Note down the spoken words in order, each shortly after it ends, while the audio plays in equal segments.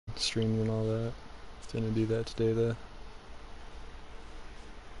streams and all that. Didn't do that today though.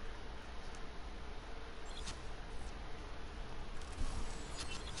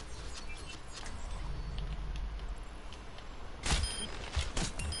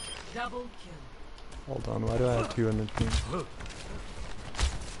 Double kill. Hold on, why do I have 200 ping?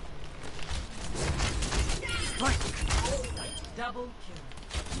 Double kill.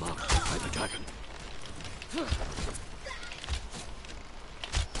 Marked by the dragon.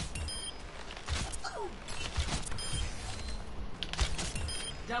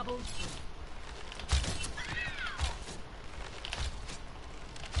 Double kill.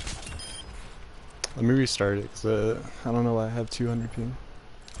 Let me restart it, because I don't know why I have 200 ping.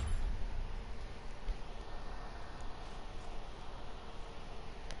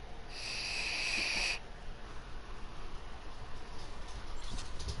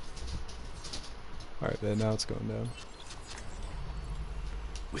 Alright, then now it's going down.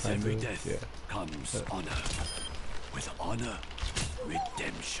 With every death comes honor. With honor,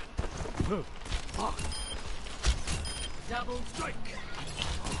 redemption. Double Strike.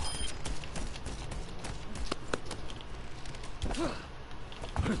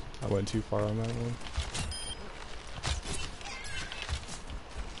 I went too far on that one.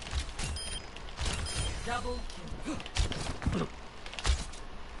 double kill.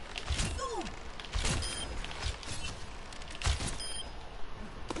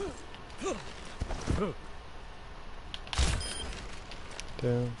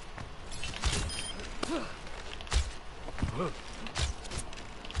 Down.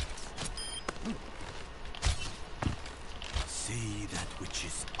 See that which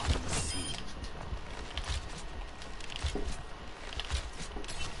is unseen.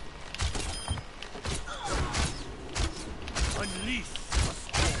 Unleash us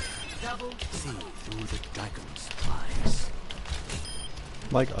all. Double See through the dragon's eyes.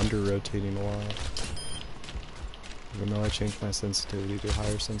 I'm like under rotating a lot. Even though I changed my sensitivity to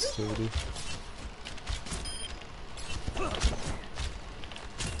higher sensitivity.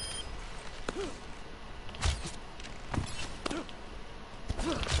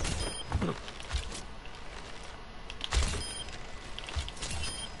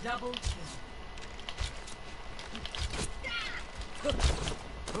 double kill.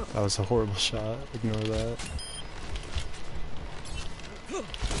 That was a horrible shot. Ignore that.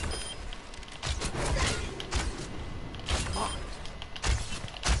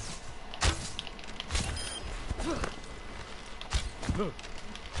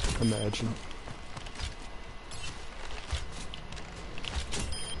 Imagine.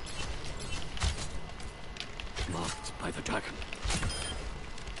 Marked by the dragon.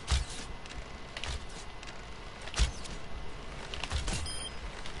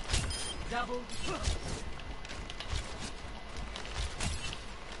 Double kill.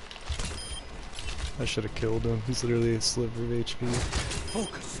 I should have killed him. He's literally a sliver of HP.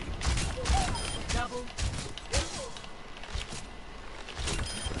 Focusing. Double.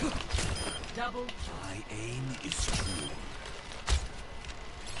 Double. My aim is true.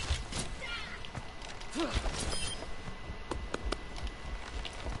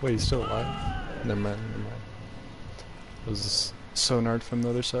 Wait, he's still alive? Never mind, never mind. It was sonar'd from the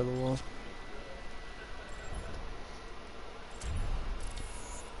other side of the wall.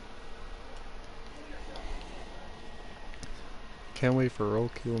 Can't wait for roll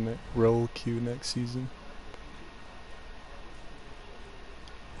queue next season.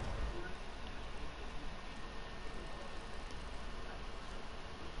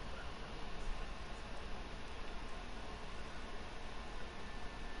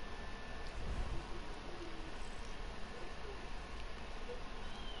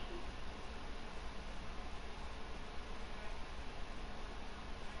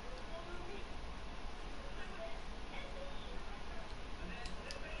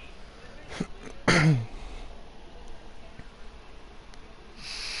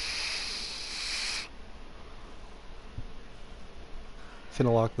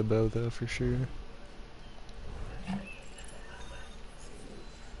 Finna lock the bow though for sure.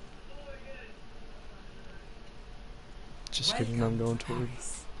 Just kidding, I'm going toward.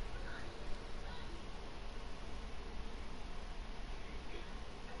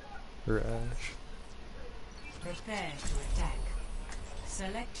 Or Ash. Prepare to attack.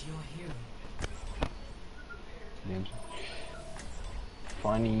 Select your hero. Ninja.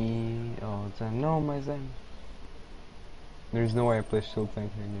 Funny. Oh, Zen. No, my Zen. There's no way I play shield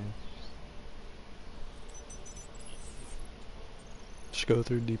tank here again. Just go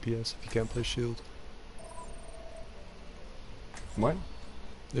through DPS if you can't play shield. What?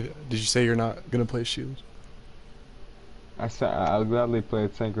 Did you say you're not gonna play shield? I'll gladly play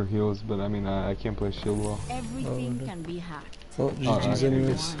tank or heals, but I mean, I can't play shield well. Everything can be hacked. Well, GG's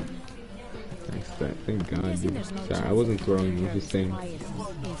anyways. Thanks, thank God, Guessing dude. there's no Sorry, I chance wasn't that throwing, I was Carry just saying quiet is there.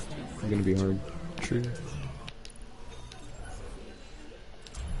 it's gonna be hard. True.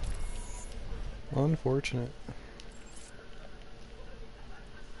 Unfortunate.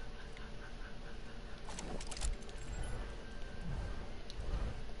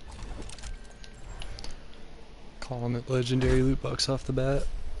 Calling it legendary loot box off the bat.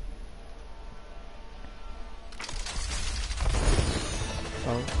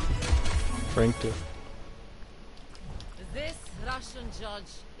 Oh, franked it. This Russian judge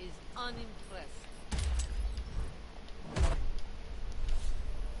is unimpressed.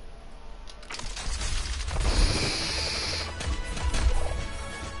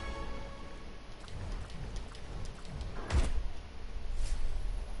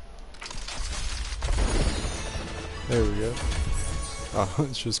 There we go. Oh,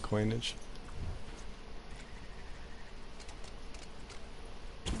 it's just coinage.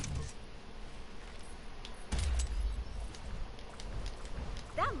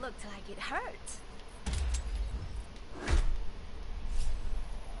 That looked like it hurt.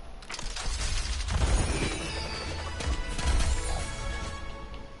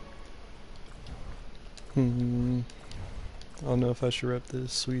 I don't know if I should rep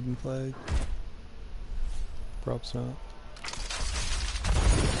this Sweden flag. Props not.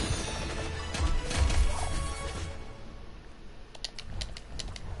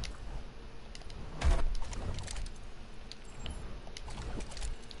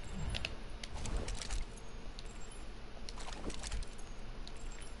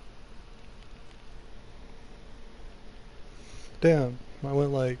 Damn, I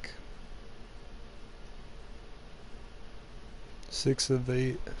went like 6 of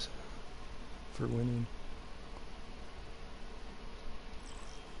 8 for winning.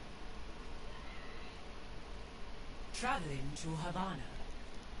 Traveling to Havana.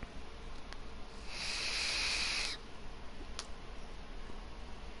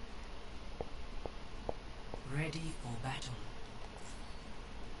 Ready for battle.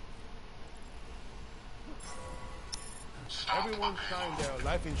 Everyone signed their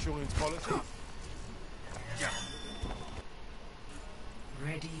life insurance policy.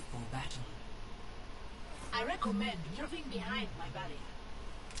 Ready for battle. I recommend moving behind my barrier.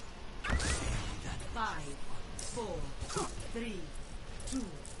 5, 4, 3, 2,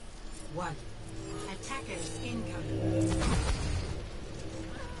 1. Attackers incoming.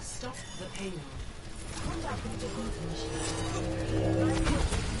 Stop the payload.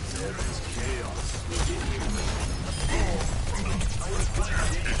 There is chaos.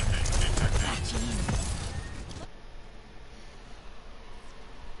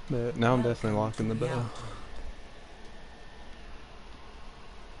 But now I'm definitely locking the bow.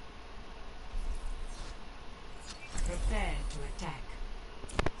 Prepare to attack.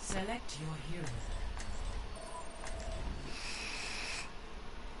 Select your hero.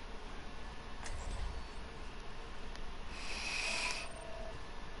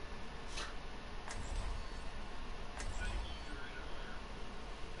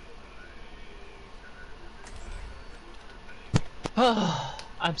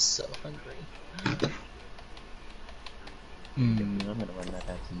 I'm so hungry. I'm gonna run that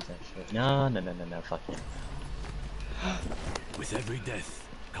back to use that shit. No, fuck it. With every death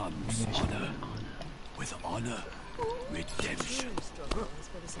comes honor. With honor, redemption. Struggles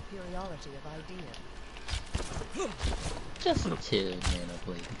for the superiority of ideas. Just until Nano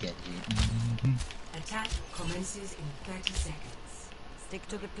Blade gets you. Attack commences in 30 seconds. Stick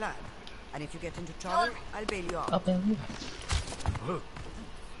to the plan. And if you get into trouble, I'll bail you out. Up and move.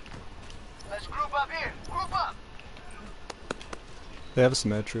 Let's group up here. Group up. They have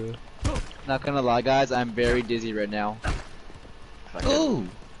Symmetra. Not gonna lie, guys, I'm very dizzy right now. Ooh!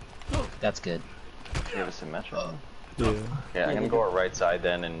 That's good. You have a Symmetra? Yeah. Yeah, I'm gonna go our right side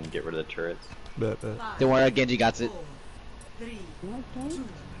then and get rid of the turrets. Bet. Don't worry, Genji got it. 4, 3, 2,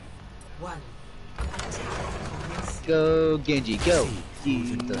 1. Attack. Go, Genji, go! I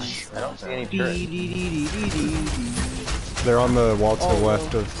don't see any turrets. They're on the wall to the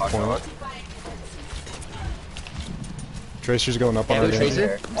left of point. Tracer's going up on our Genji.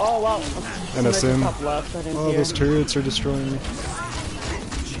 Tracer? Oh wow. And a Sim. Top left, I didn't Oh, hear. those turrets are destroying me.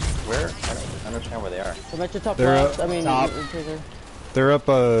 Where? I don't understand where they are. So that's your top They're left. up I mean, top. Tracer. They're up,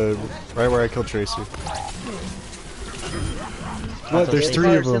 right where I killed Tracer. What? There's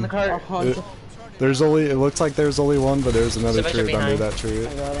 3 of them. There's only, it looks like there's only one, but there's another Symmetra turret under behind. that turret.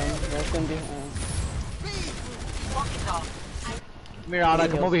 I got him. That's gonna be. Come here, Anna.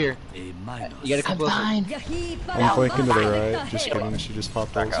 Come over here. A minor. You gotta come closer. Fine. I'm flanking to the right. Just kidding. She just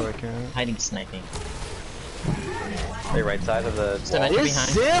popped ult, so I can't. Hiding sniping. Hey, right side of the Sim, wall. you're Where's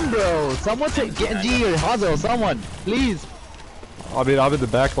behind. Sim, bro? Someone take Genji or Hazo. Someone, please. I'll be the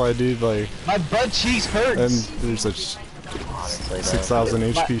backline, dude. Like, My butt cheeks hurts. and there's a Honestly, though. 6,000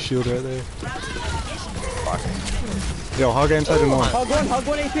 HP shield right there. Yo, hog inside and one. Hog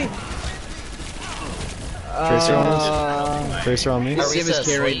 1 HP. Tracer on us. Tracer on me. Are Sim we is so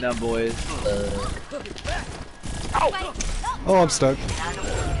carrying asleep? them, boys. Oh, I'm stuck.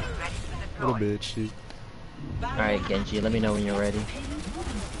 Little bitch, dude. Alright, Genji, let me know when you're ready.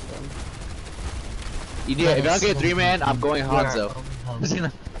 If I don't get a 3-man, I'm going Hanzo.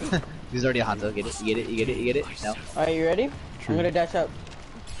 He's already a Hanzo. Get it? You get it? You get it? You get it? No. Alright, you ready? I'm gonna dash up.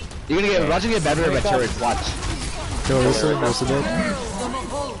 You're gonna get. Watch you get better at turrets. Watch. Kill Rissa. Rissa dead.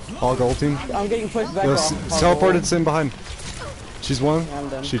 Hog ulting. I'm getting pushed back Yo, off. teleported Sim behind. She's one. I'm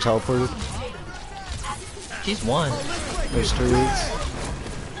done. She teleported. She's one. There's turrets.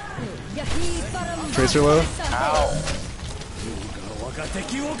 Tracer low.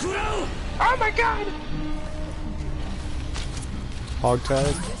 Oh my god! Hog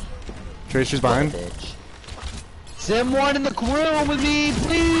tag. Tracer's behind. Bitch. Sim one in the room with me,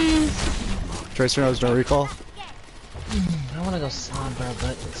 please. Tracer has no recall. I wanna go Sombra,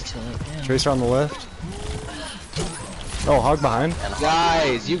 but it's too late now. Tracer on the left. Oh, hog behind.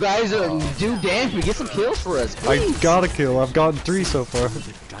 Guys, you guys do damage, but get some kills for us, I please. got a kill. I've gotten 3 so far.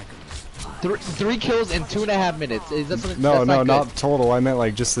 Three kills in 2.5 minutes. Is that something? No, that's no, good. not total. I meant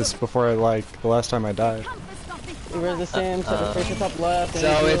like just this before I the last time I died. Where's the Sim? Tracer top left.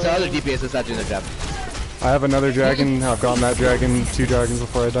 So it's other DPS that's not doing the job. I have another dragon. I've gotten that dragon 2 dragons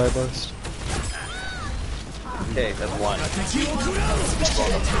before I died last. Okay, that's one.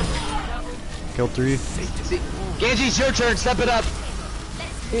 Killed 3. See, Genji, it's your turn. Step it up.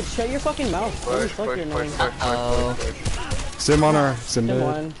 Dude, shut your fucking mouth. Holy fuck, you're annoying. Oh, Sim on our Sim Sim dead.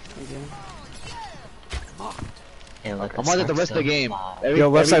 1. Okay. and look, I'm on at the rest of the game. Yo,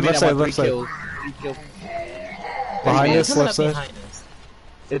 left side, left side, left side. Kills. Behind Hey, us, someone left up side. behind us.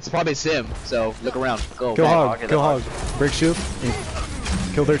 It's probably Sim, so look around. Go. Kill back. hog, hog, kill hog. hog. Break shield. And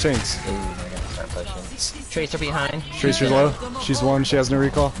kill their tanks. Ooh, we're gonna start pushing. Tracer behind. Tracer's low. She's 1. She has no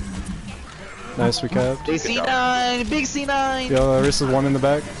recall. Nice, we kept. Big C9, big C9. Yo, Arissa's 1 in the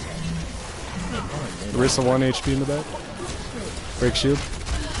back. Arissa 1 HP in the back. Break shield.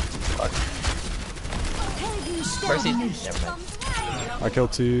 Mercy. Never mind. I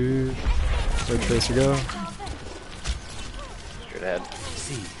killed 2. Where'd Tracer go? Straight ahead.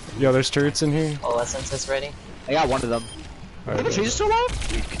 Yo, there's turrets in here. Oh, Essence is ready. I got one of them. Alright, Tracer still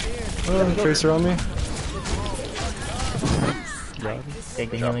alive? oh, Tracer on me. Got him.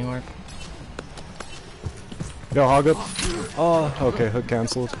 Take the healing work. Yo, hog up. Oh, okay, hook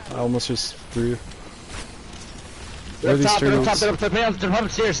cancelled. I almost just threw. Where are these turrets?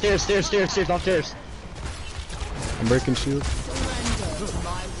 Stairs, downstairs. I'm breaking shield.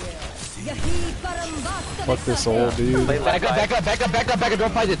 Fuck this old dude. Play left side. Back up,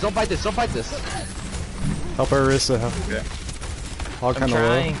 don't fight this. Help Arissa. Okay. Hog I'm kinda low.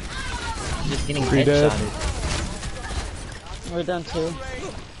 trying. Just getting Three dead. headshotted. We're down 2.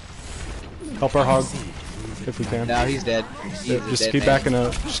 Help our hog. If we can. No, he's dead. He's Yeah, a just dead keep man. backing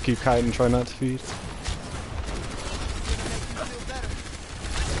up. Just keep kiting, try not to feed.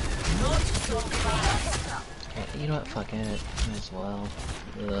 You know what? Fuck it. Might as well.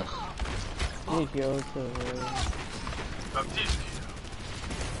 Ugh. Here you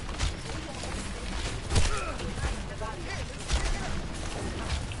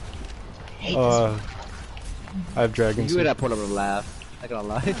go. I have dragons. You would here. have put up a laugh. Not gonna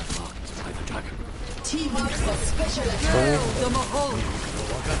lie.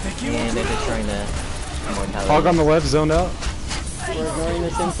 And they're just trying to immortality. Hog on the left, zoned out. We're ignoring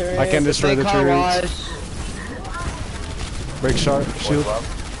the Sim turret. I can destroy the Car turrets. wash. Break shot, shield.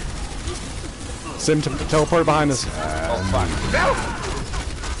 Sim teleport behind us. Oh fuck.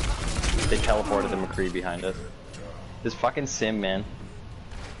 They teleported the McCree behind us. This fucking Sim, man.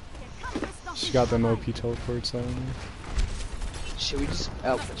 She got them OP teleports on me. Should we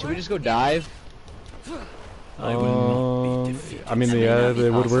just go dive? I mean, yeah,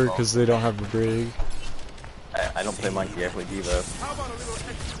 they would work because they don't have the brig. I don't play monkey, I play Diva.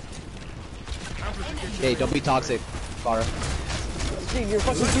 Hey, don't be toxic, Farah. Dude, you're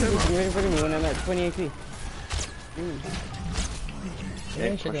fucking stupid. You're right in front of me when I'm at 20 AP. Okay,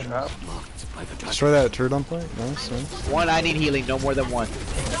 push it up. Destroy that turret on point. Nice, nice. One, I need healing, no more than one.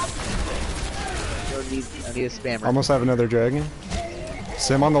 I need a spammer. Almost have another dragon.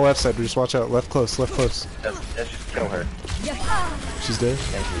 Sim on the left side. Just watch out. Left close. Left close. Let's just kill her. She's dead.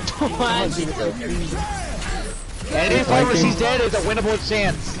 Anytime when she's dead, it's a winnable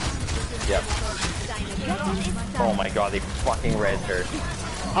chance. Yep. Oh my god, they fucking rezzed her.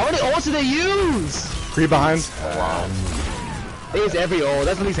 How many ults do they use? 3 behind. Wow. They use every ult.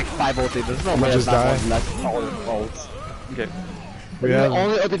 That's at least like 5 ults. There's no I'm gonna way just that's not die. one less ults. Okay. We The have,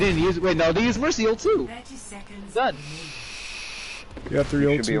 only ult they didn't use. Wait, no, they use Mercy ult too. 30 seconds. Done. we have 3 You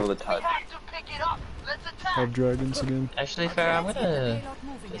ults. should be able to touch. Have dragons again. Actually, Farrah, I'm gonna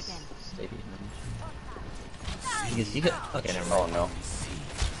just stay behind. Because you could. Okay, never Oh mind. no.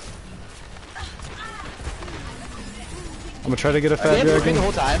 I'm gonna try to get a They fat have been the dragon.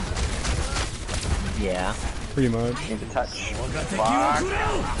 whole time. Yeah. Pretty much. Need to touch. Fuck. I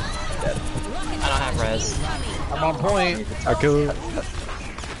don't have res. I'm on point. I kill her.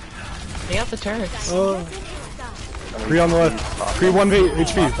 They got the turrets. Oh. 3 on the left. 3 1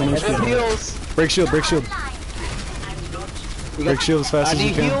 HP. 1 And then HP. heals. Break shield, break shield. Break shield as fast I as you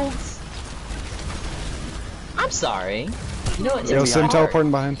need can. heals. I'm sorry. You know what? Yo, Sim hard.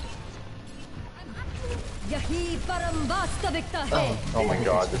 teleporting behind. Oh my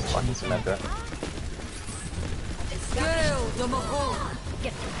god, this fucking Samantha.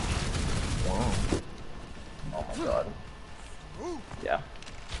 Oh my god. Yeah.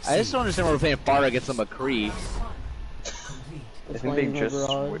 I just don't understand why we're playing Farah against a McCree. I think they just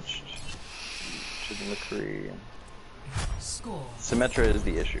switched to the McCree. Score Symmetra is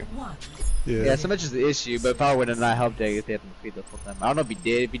the issue. 1. Yeah, so much is the issue, but if I would have not helped, they had McCree the full time. I don't know if he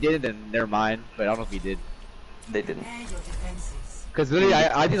did. If he did, then never mind. But I don't know if he did. They didn't. Prepare your defenses. Because literally,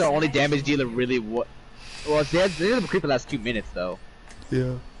 I think the only damage dealer really Well, they had McCree for the last 2 minutes though.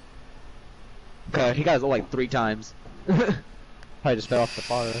 Yeah. He got his ult like 3 times. Probably just fell off the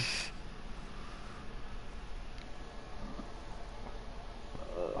fire.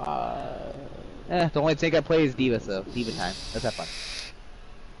 The only tank I play is D.Va, so D.Va time. Let's have fun.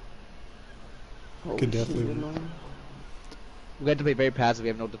 Could definitely. We have to play very passive. We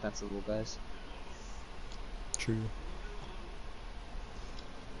have no defensive little guys. True.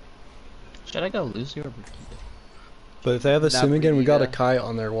 Should I go Lucy or Brigida? But if they have a Not sim again, we got a Brigida. kite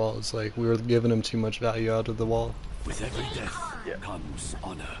on their walls. Like, we were giving them too much value out of the wall. With every death comes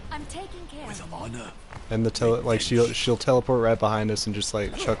honor. I'm taking care With of honor, And the like she'll teleport right behind us and just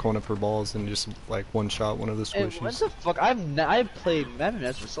like chuck one of her balls and just like one shot one of the And what squishies. the fuck? I've played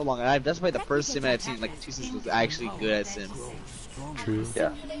MMS for so long, and that's probably the first sim I've seen like 2 seasons was actually good at sims. True.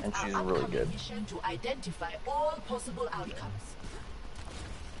 Yeah, and she's really good. To identify all possible outcomes.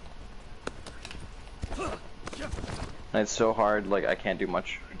 And it's so hard, like, I can't do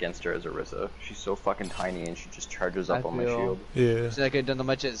much against her as Orisa. She's so fucking tiny and she just charges up on my feel- shield. Yeah. So I could have done as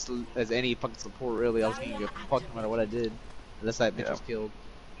much as any fucking support really. I was getting a fuck no matter what I did. Unless that bitch Yeah. was killed.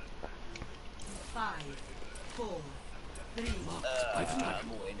 5, 4, 3,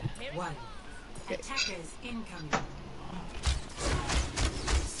 1. Attackers incoming.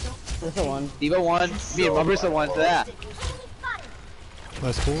 There's one. D.Va won. Me and Marissa won to that.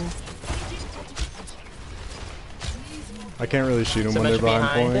 That's cool. I can't really shoot them when they're Symmetra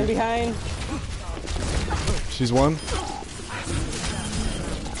behind behind. point. Behind. She's one.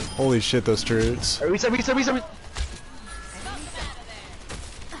 Holy shit, those turrets. Reset.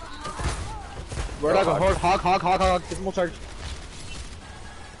 We're not gonna hog. Get some more charge.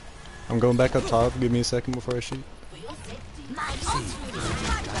 I'm going back up top. Give me a second before I shoot.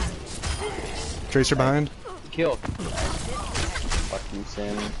 Tracer behind. Kill. Fuck you,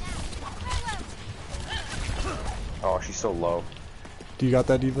 Sam. Oh, she's so low. Do you got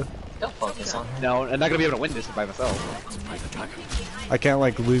that, D.Va? Don't focus on her. No, I'm not gonna be able to win this by myself. I can't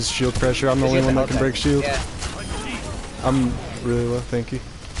like lose shield pressure. I'm the She only has one the that can health break shield. Yeah. I'm really low. Thank you.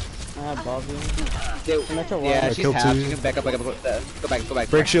 I have Bobby. Yeah, I she's killed half. two. She can back up. Go back.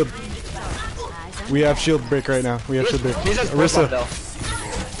 Break shield. We have shield break right now. We have shield break. She's just Orisa,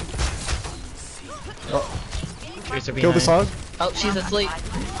 Tracer kill this behind. hog. Oh, she's asleep.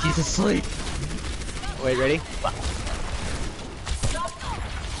 She's asleep. Wait, ready?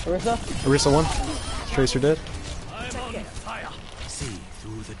 Orisa? Orisa one. Tracer dead. see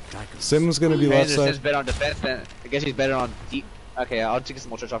through the dagger. Sim's gonna be left Sim's side. better on defense then. I guess he's better on deep. Okay, I'll take some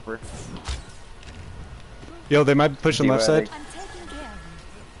more charge off her. Yo, they might be pushing left side. I'm taking care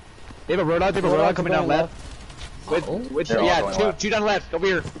of They have a Rodon coming down left. With They're all yeah, going two, left. two down left. Over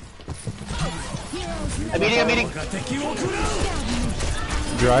here. I'm meeting.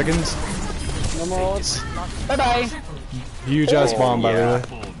 Dragons. No more ults. Bye bye. Huge ass bomb, by the way.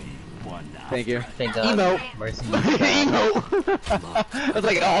 Thank you. Thank God. Emo. Mercy. Emo. I was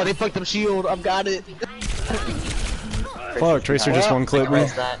like, oh, they fucked up shield. I've got it. Fuck, Tracer just one clip me.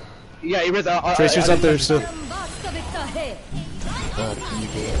 Where's that? Yeah, he was. Tracer's up there still. Basta victor here.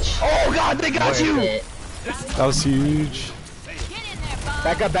 bitch. Oh god, they got Worth you! it. That was huge.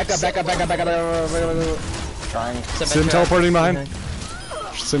 Back up, back up, back up, back up, back up. Trying. Sim teleporting behind.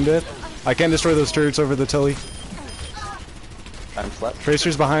 Sim dead. I can't destroy those turrets over the telly. I'm slept.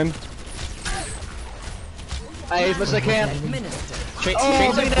 Tracer's behind. I as much as I can. Tracer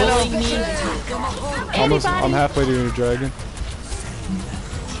bullying me. Almost. I'm halfway to your dragon.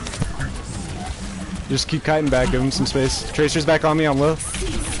 Just keep kiting back. Give him some space. Tracer's back on me. I'm low.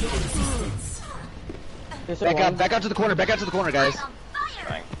 Back out to the corner. Back out to the corner, guys.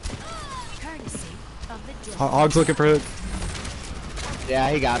 Hog's looking for it. Yeah,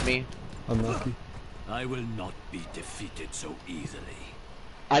 he got me. Unlucky. I will not be defeated so easily.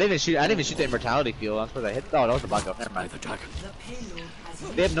 I didn't even shoot the immortality field. I'm supposed to hit. Oh, that was the bug. Never mind. The dragon.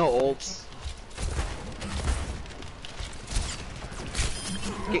 They have no ults.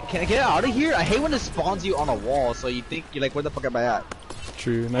 Can I get out of here? I hate when it spawns you on a wall, so you think you're like, where the fuck am I at?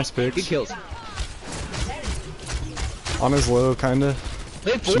 True. Nice picks. Good kills. On his low, kinda.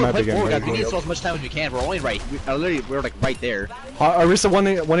 Play forward, guys. We need to spend as much time as we can. We're only right. We're like right there. Arisa 1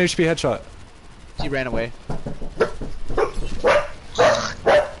 HP headshot. She ran away.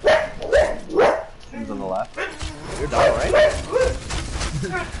 He's on the left. You're done, right?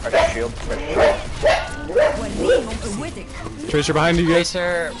 Pressure shield. Tracer behind you guys.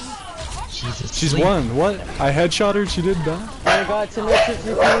 Tracer. Jesus. She's won. What? I headshot her. She didn't die. Oh my god, Timothy's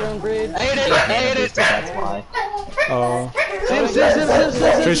repeat on bridge. I hate it. That's why. Oh. Sim.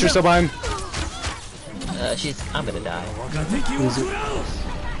 Tracer still behind. I'm gonna die.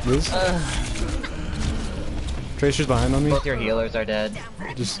 Liz? Tracer's behind on me. Both your healers are dead.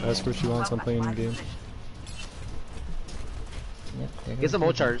 Just ask her if she wants. I'm playing the game. Yep, Get some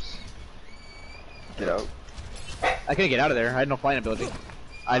ult charge. Get out. I couldn't get out of there. I had no flying ability.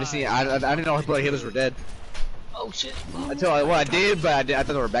 I didn't know her healers were dead. Oh shit. Until I did, but I thought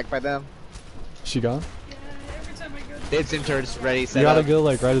they were back by them. She gone? They had sim turrets ready, set You gotta up. go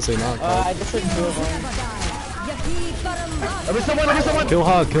like right as they knock. I just heard 2 of them. Over someone! Kill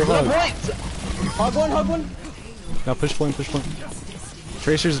Hog, kill Hog. Hug one. Now push point, push point.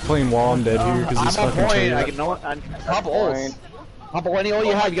 Tracer's playing wall. I'm dead here because he's I'm on fucking point. turret. I can know. Pop ults. Pop any ult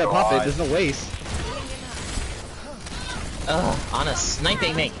you have. You gotta pop it. There's no waste. On a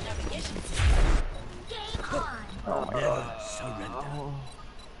sniping me. Never surrender.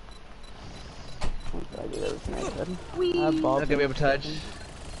 Not gonna be able to touch.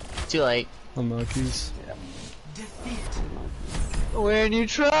 Too late. Unluckies. When you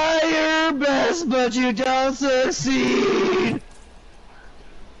try your best, but you don't succeed.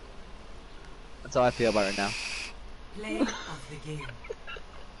 That's how I feel about it right now. Play of the game.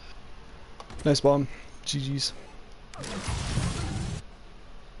 Nice bomb. GG's.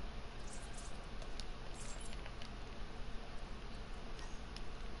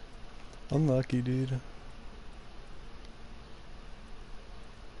 Unlucky, dude.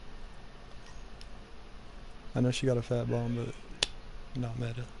 I know she got a fat bomb, but not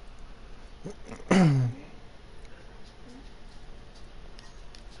meta.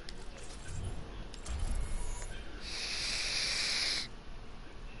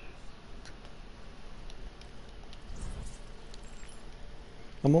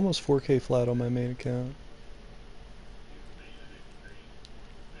 I'm almost 4K flat on my main account.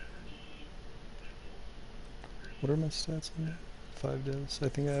 What are my stats on that? 5 deaths. I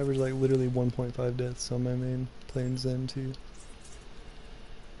think I average like literally 1.5 deaths on my main playing Zen too.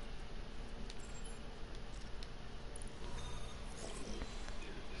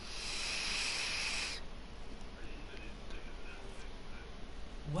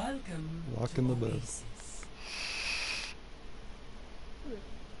 Welcome. Lock in the boat. Oasis.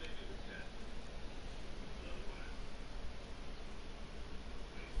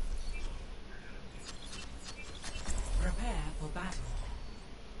 Prepare for battle.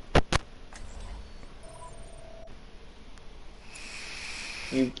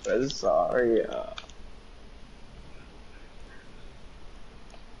 You sorry. I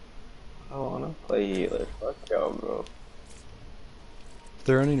wanna play healer. Fuck y'all, bro. If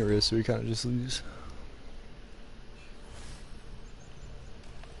they're running a risk, so we kind of just lose.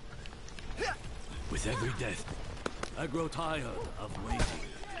 With every death, I grow tired of waiting.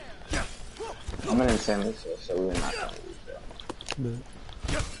 I'm an insanity, so we're not gonna lose that.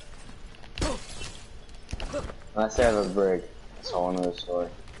 But I say I have a brig. That's all I know the story.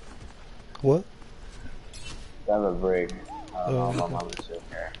 what? I have a brig. I don't know if my okay. mom is still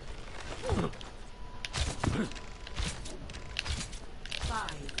here.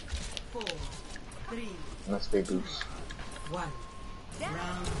 5, 4, 3, Must be boost. 1.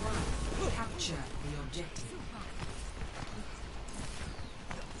 Round 1. Capture the objective.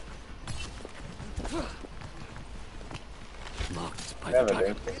 Blocked by the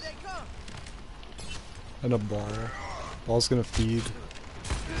dragon. And a ball. Ball's gonna feed.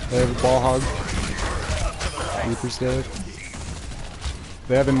 They have a ball hog. Reaper's dead.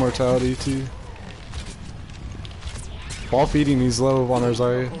 They have immortality too. Ball feeding, he's low on our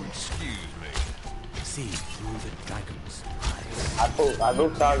Zarya. See through the dragon's I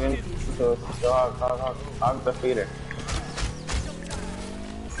booked Hog so Hog the feeder.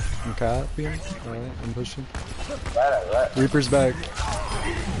 I'm capping. Alright, I'm pushing. Right. Reaper's back.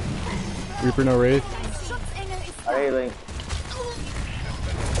 Reaper no wraith. Alright, Link.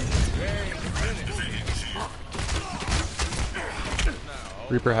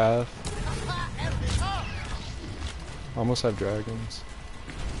 Reaper half. Almost have dragons.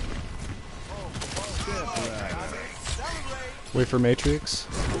 Wait for Matrix.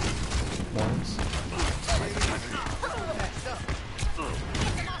 Nice.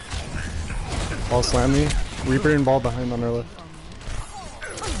 Ball slam me. Reaper and ball behind on our left.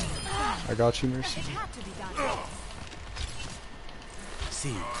 I got you, Mercy.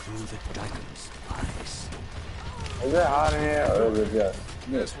 see through the dragon's eyes. Is it hot in here or is it just?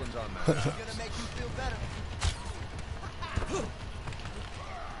 This one's on the gonna make you feel better.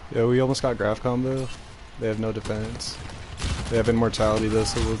 Yeah, we almost got graph combo. They have no defense. They have immortality though,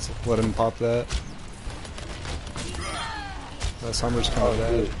 so let's let him pop that. That summer's kind of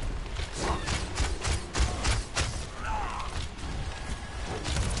bad.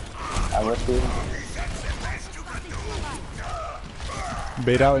 I must be.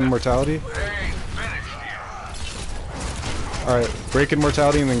 Bait out immortality. Alright, break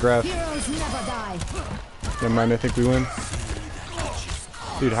immortality and then graph. Never mind, I think we win.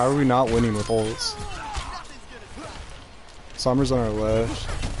 Dude, how are we not winning with ults? Summer's on our left.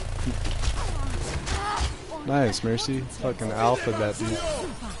 Nice, Mercy. Fucking alpha that dude.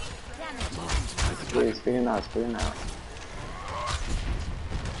 Wait, spinning out, spinning out.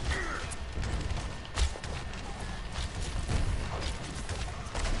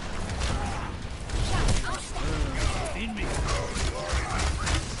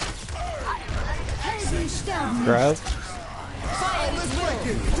 Grab.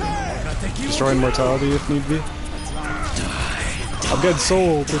 Destroy immortality if need be. I'm getting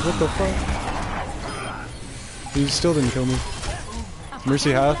soul, dude, what the fuck? He still didn't kill me.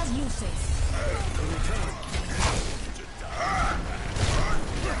 Mercy half.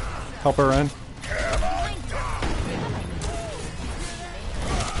 Help her run.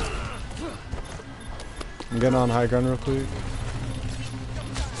 I'm getting on high ground real quick.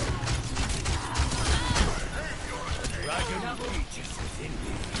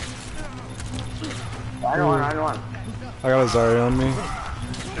 I know one. I got a Zarya on me.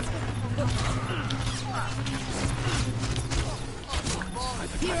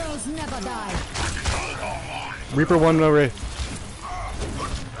 Heroes never die. Reaper 1, no Wraith.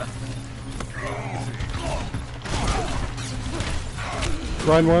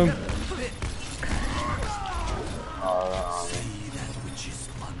 Ryan 1.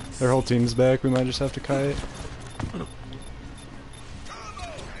 Their whole team's back, we might just have to kite.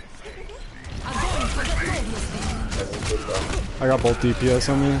 I got both DPS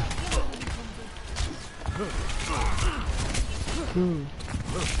on me.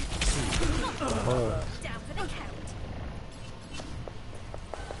 Oh.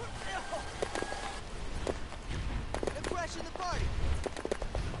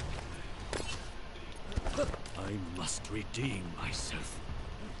 I must redeem myself.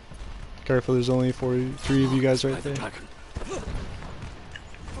 Careful, there's only 3 of you guys right there.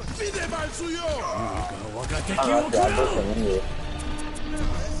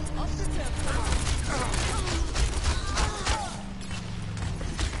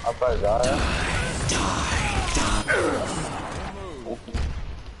 Up by Zarya.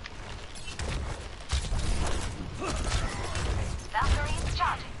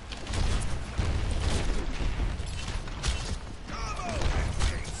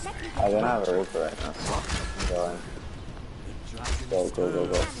 I don't have a Reaper right now, so I'm going. Go.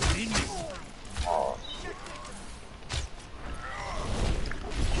 Oh.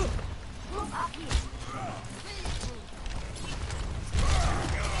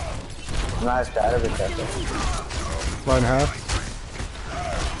 Nice, gotta be careful. Line half.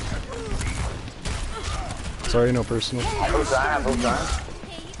 Sorry, no personal. I both trying.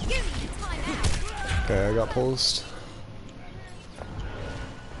 Okay, I got pulsed.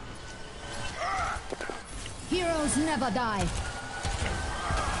 Heroes never die.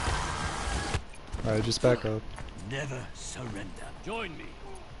 Alright, just back up. Never surrender. Join me.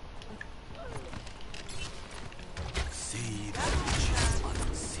 See that which is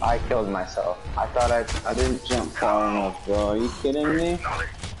unseen. I killed myself. I thought I didn't jump far enough, bro. Are you kidding me?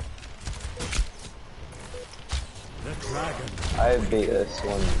 The dragon. I beat this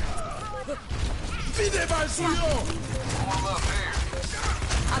one.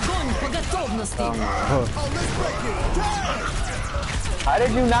 Огонь по готовности. How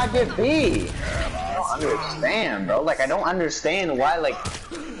did you not get beat? I don't understand, bro. Like, I don't understand why, like,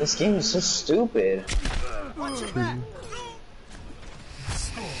 this game is so stupid.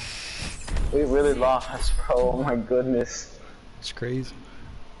 We really lost, bro. Oh my goodness. It's crazy.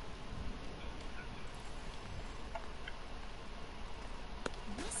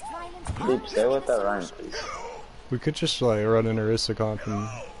 Dude, stay with that Ryan, please. We could just like run an Aristocomp and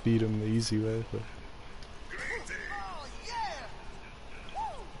beat him the easy way, but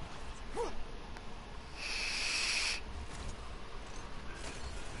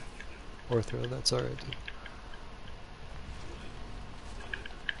or throw, that's alright too.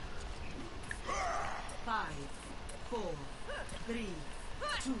 Five, 4, 3,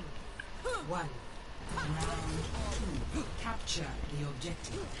 2, 1. Round 2. Capture the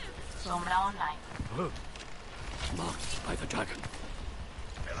objective. Sombra online. Marked by the dragon.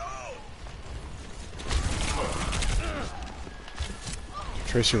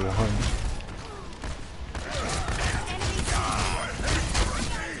 Tracer 1.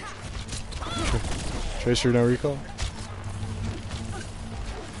 Tracer no recall.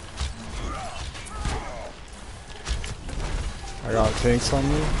 I got tanks on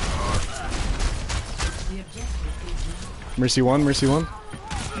me. Mercy 1, Mercy 1.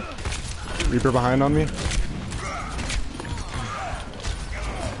 Reaper behind on me.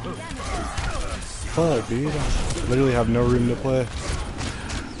 Fuck, dude. I literally have no room to play.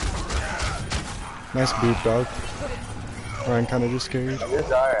 Nice boop, dog. Ryan kinda just scared. This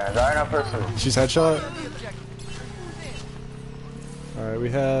Zarya. Zarya no person. She's headshot. Alright, we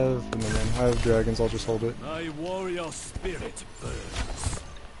have... No, man. I have dragons, I'll just hold it. My warrior spirit burns.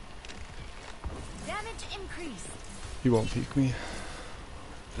 Damage increase. He won't peek me.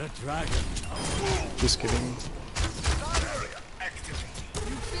 The dragon. Just kidding.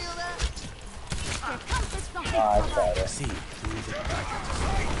 I tried it. See through the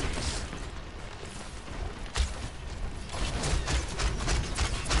dragon's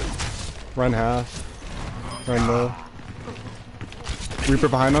Run half. Run low. Reaper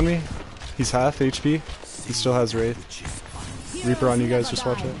behind on me. He's half HP. He still has Wraith. Reaper on you guys, just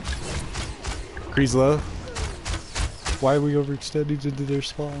watch it. Kree's low. Why are we overextended into their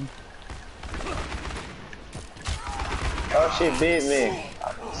spawn? Oh, she beat me.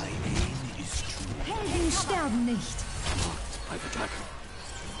 Helden sterben nicht. by the dragon.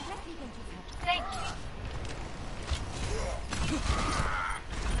 Thank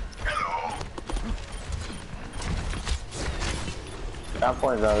Down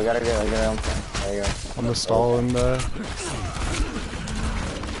point though, we gotta get on point. There you go. I'm gonna stall in the...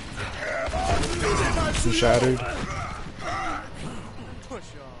 I'm shattered.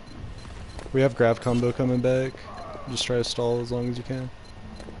 We have grab combo coming back. Just try to stall as long as you can.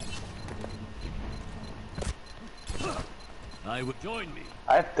 I would join me.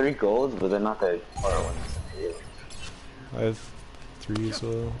 I have 3 golds, but they're not the hard ones. I have 3 as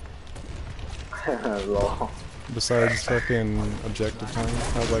well. Lol. Besides fucking objective time, I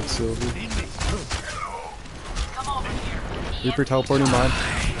have like Sylvie. Reaper teleporting mine.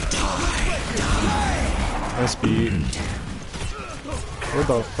 Nice beat. What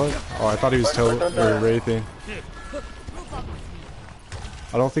the fuck? Oh, I thought he was wraithing.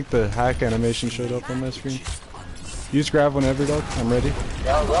 I don't think the hack animation showed up on my screen. Use grab whenever, dog. I'm ready.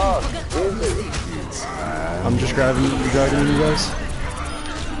 I'm just grabbing you guys.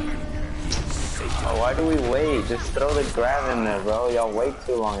 Oh, why do we wait? Just throw the grab in there, bro. Y'all wait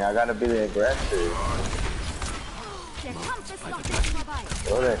too long. Y'all gotta be the aggressor.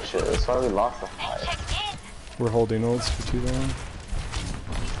 Throw that shit. That's why we lost the fight. We're holding ults for too long.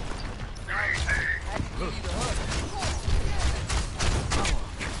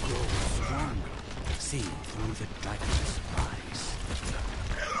 See through the dragon's eyes.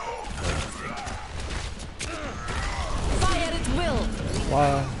 Fire at will.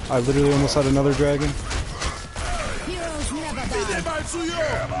 Wow, I literally almost had another dragon. Heroes never die.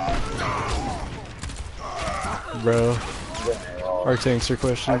 Bro, our tanks are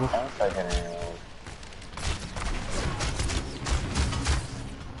questionable.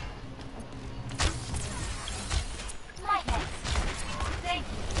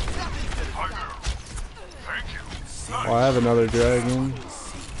 Oh, I have another dragon.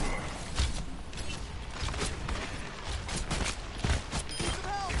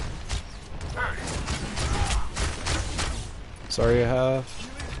 Sorry, I have.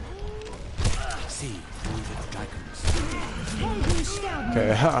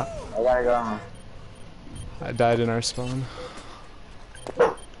 Okay, I gotta go. I died in our spawn.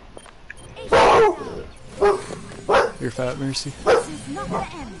 You're fat, Mercy. This is not the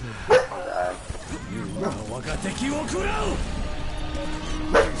end.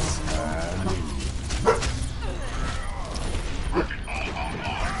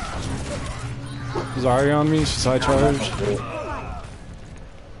 Zarya on me, she's high charge.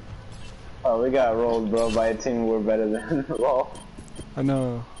 Oh, we got rolled, bro, by a team we're better than. Lol. I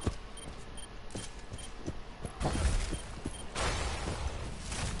know.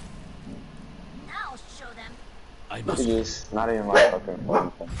 Now show them. GG's, not even my fucking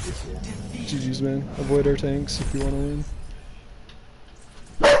point. GG's, man. Avoid our tanks if you want to win.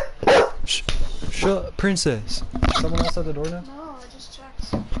 Shut, princess. Someone else at the door now? No, I just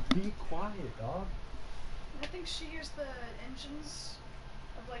checked. Be quiet, dog. I think she hears the engines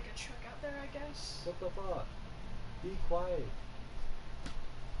of like a truck out there, I guess. What the fuck? Be quiet.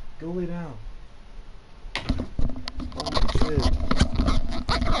 Go lay down. Oh shit.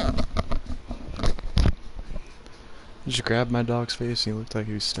 Just grabbed my dog's face and he looked like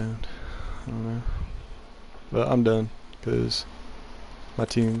he was stoned. I don't know. But I'm done, because my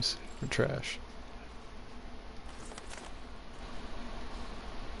teams are trash.